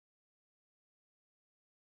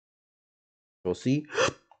We'll see.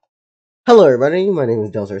 Hello, everybody. My name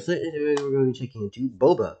is Delzar Slit, and today we're going to be checking into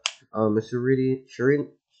BOBA. It's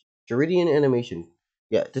Sheridan animation.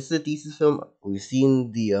 Yeah, this is a Thesis film. We've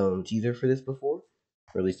seen the teaser for this before,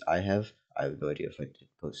 or at least I have. I have no idea if I did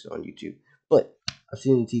post it on YouTube, but I've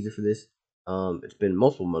seen the teaser for this. It's been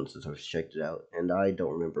multiple months since I've checked it out, and I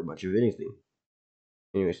don't remember much of anything.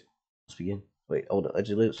 Anyways, let's begin. Wait, hold on.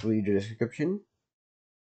 Let's read the description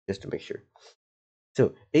just to make sure.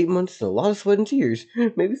 So, 8 months and a lot of sweat and tears.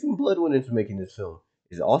 Maybe some blood went into making this film.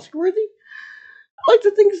 Is it Oscar worthy? I like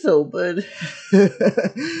to think so, but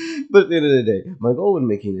but at the end of the day, my goal when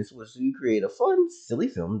making this was to create a fun, silly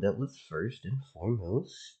film that was first and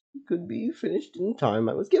foremost could be finished in the time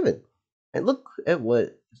I was given. And look at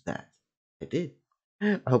what that I did.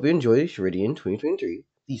 I hope you enjoy Sheridan 2023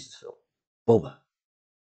 thesis film, Boba.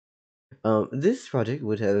 This project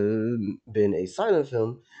would have been a silent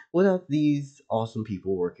film without these awesome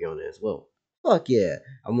people working on it as well. Fuck yeah!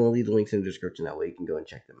 I'm gonna leave the links in the description, that way you can go and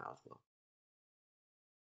check them out as well.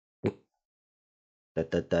 A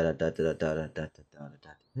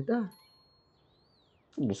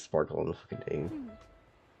little sparkle on the fucking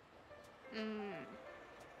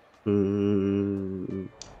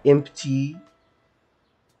name. Empty.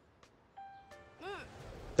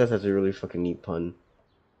 That's actually a really fucking neat pun.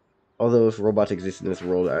 Although if robots exist in this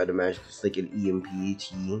world, I'd imagine it's like an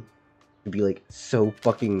EMPT. It'd be like so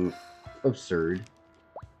fucking absurd.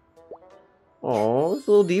 Aww, it's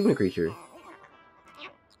a little demon creature.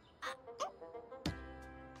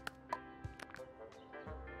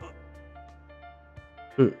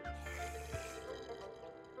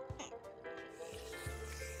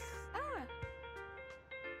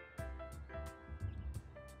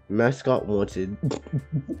 Mascot wanted.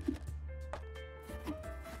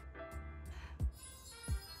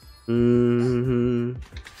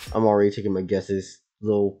 I'm already taking my guesses.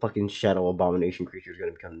 Little fucking shadow abomination creature is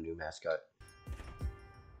gonna become the new mascot.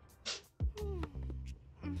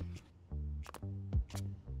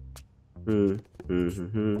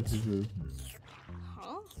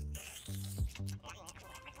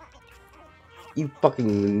 You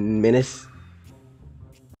fucking menace.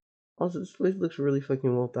 Also, this place looks really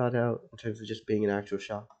fucking well thought out in terms of just being an actual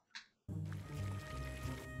shop.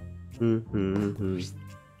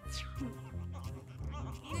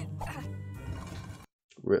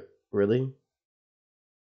 Really?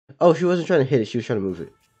 Oh, she wasn't trying to hit it, she was trying to move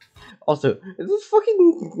it. Also, is this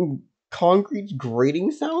fucking concrete grating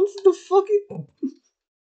sounds? The fucking...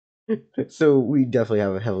 So, we definitely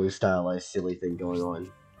have a heavily stylized, silly thing going on.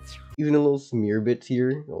 Even a little smear bits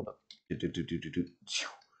here. Hold up.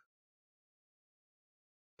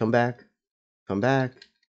 Come back. Come back.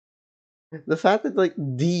 The fact that, like,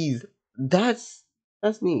 these... That's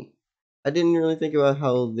neat. I didn't really think about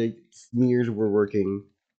how the smears were working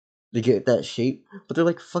to get that shape, but they're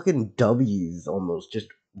like fucking W's almost, just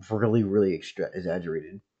really, really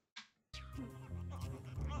exaggerated.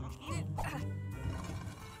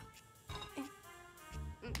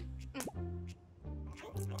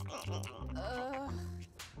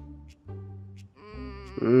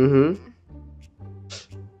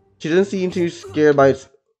 She doesn't seem too scared by its...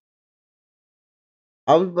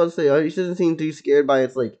 I was about to say, she doesn't seem too scared by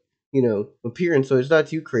its, like, you know, appearance, so it's not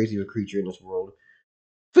too crazy of a creature in this world.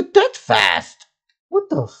 But that's fast! What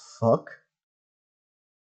the fuck?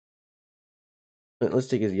 Let's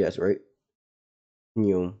take his guess, right?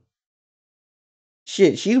 You.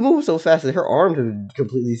 Shit, she's moving so fast that her arms are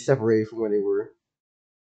completely separated from where they were.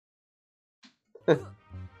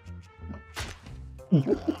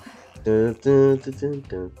 Dun, dun, dun, dun,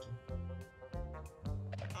 dun.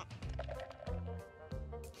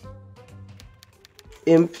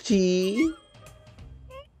 Empty.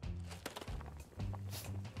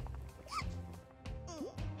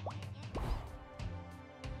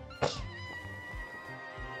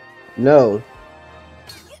 No.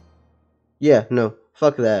 Yeah, no.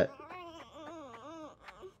 Fuck that.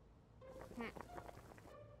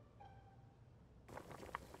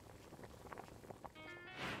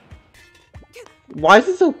 Why is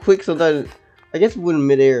it so quick sometimes? I guess when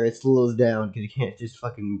midair it slows down because you can't just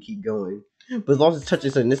fucking keep going. But as long as it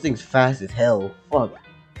touches something, this thing's fast as hell. Fuck.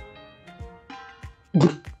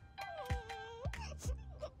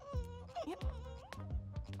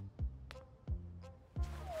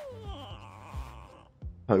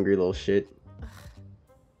 Hungry little shit.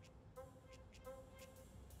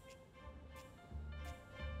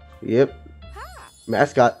 Yep.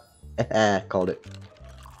 Mascot. Called it.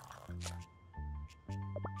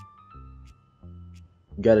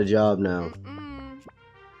 Got a job now.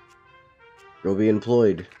 Go be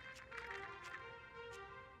employed.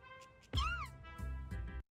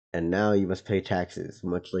 And now you must pay taxes,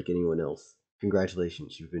 much like anyone else.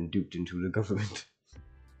 Congratulations, you've been duped into the government.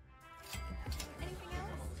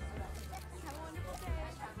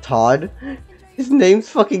 Todd? His name's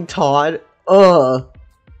fucking Todd? No!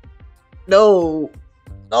 No!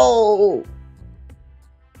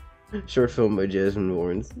 Short film by Jasmine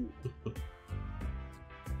Lawrence.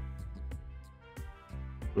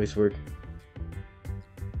 Nice work.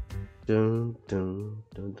 Dun dun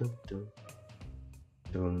dun dun dun.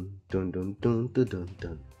 Dun dun dun dun dun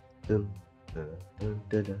dun dun dun dun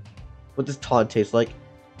dun dun. What does Todd taste like?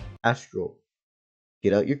 Astral.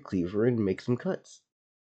 Get out your cleaver and make some cuts.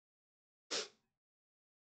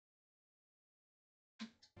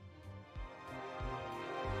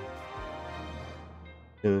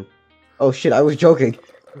 Oh shit, I was joking.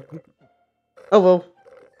 Oh well.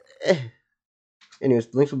 Anyways,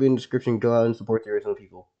 the links will be in the description. Go out and support the original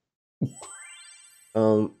people.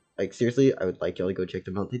 Like seriously, I would like y'all to go check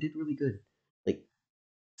them out. They did really good. Like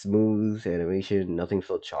smooth animation, nothing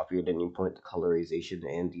felt choppy at any point. The colorization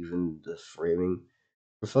and even the framing.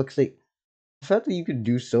 For fuck's sake, the fact that you could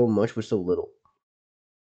do so much with so little.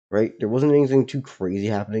 Right? There wasn't anything too crazy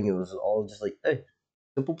happening. It was all just like, hey,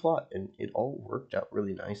 simple plot, and it all worked out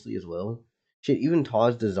really nicely as well. Shit, even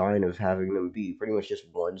Todd's design of having them be pretty much just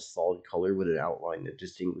one solid color with an outline that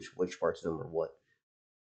distinguished which parts of them are what.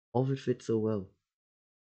 All of it fits so well.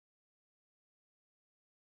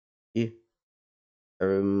 Yeah.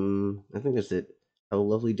 I think that's it. Have a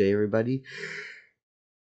lovely day, everybody.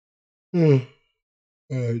 And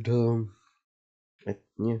yeah,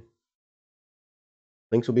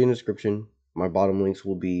 links will be in the description. My bottom links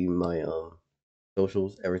will be my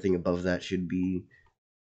socials. Everything above that should be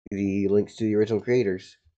the links to the original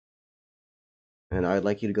creators. And I'd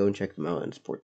like you to go and check them out and support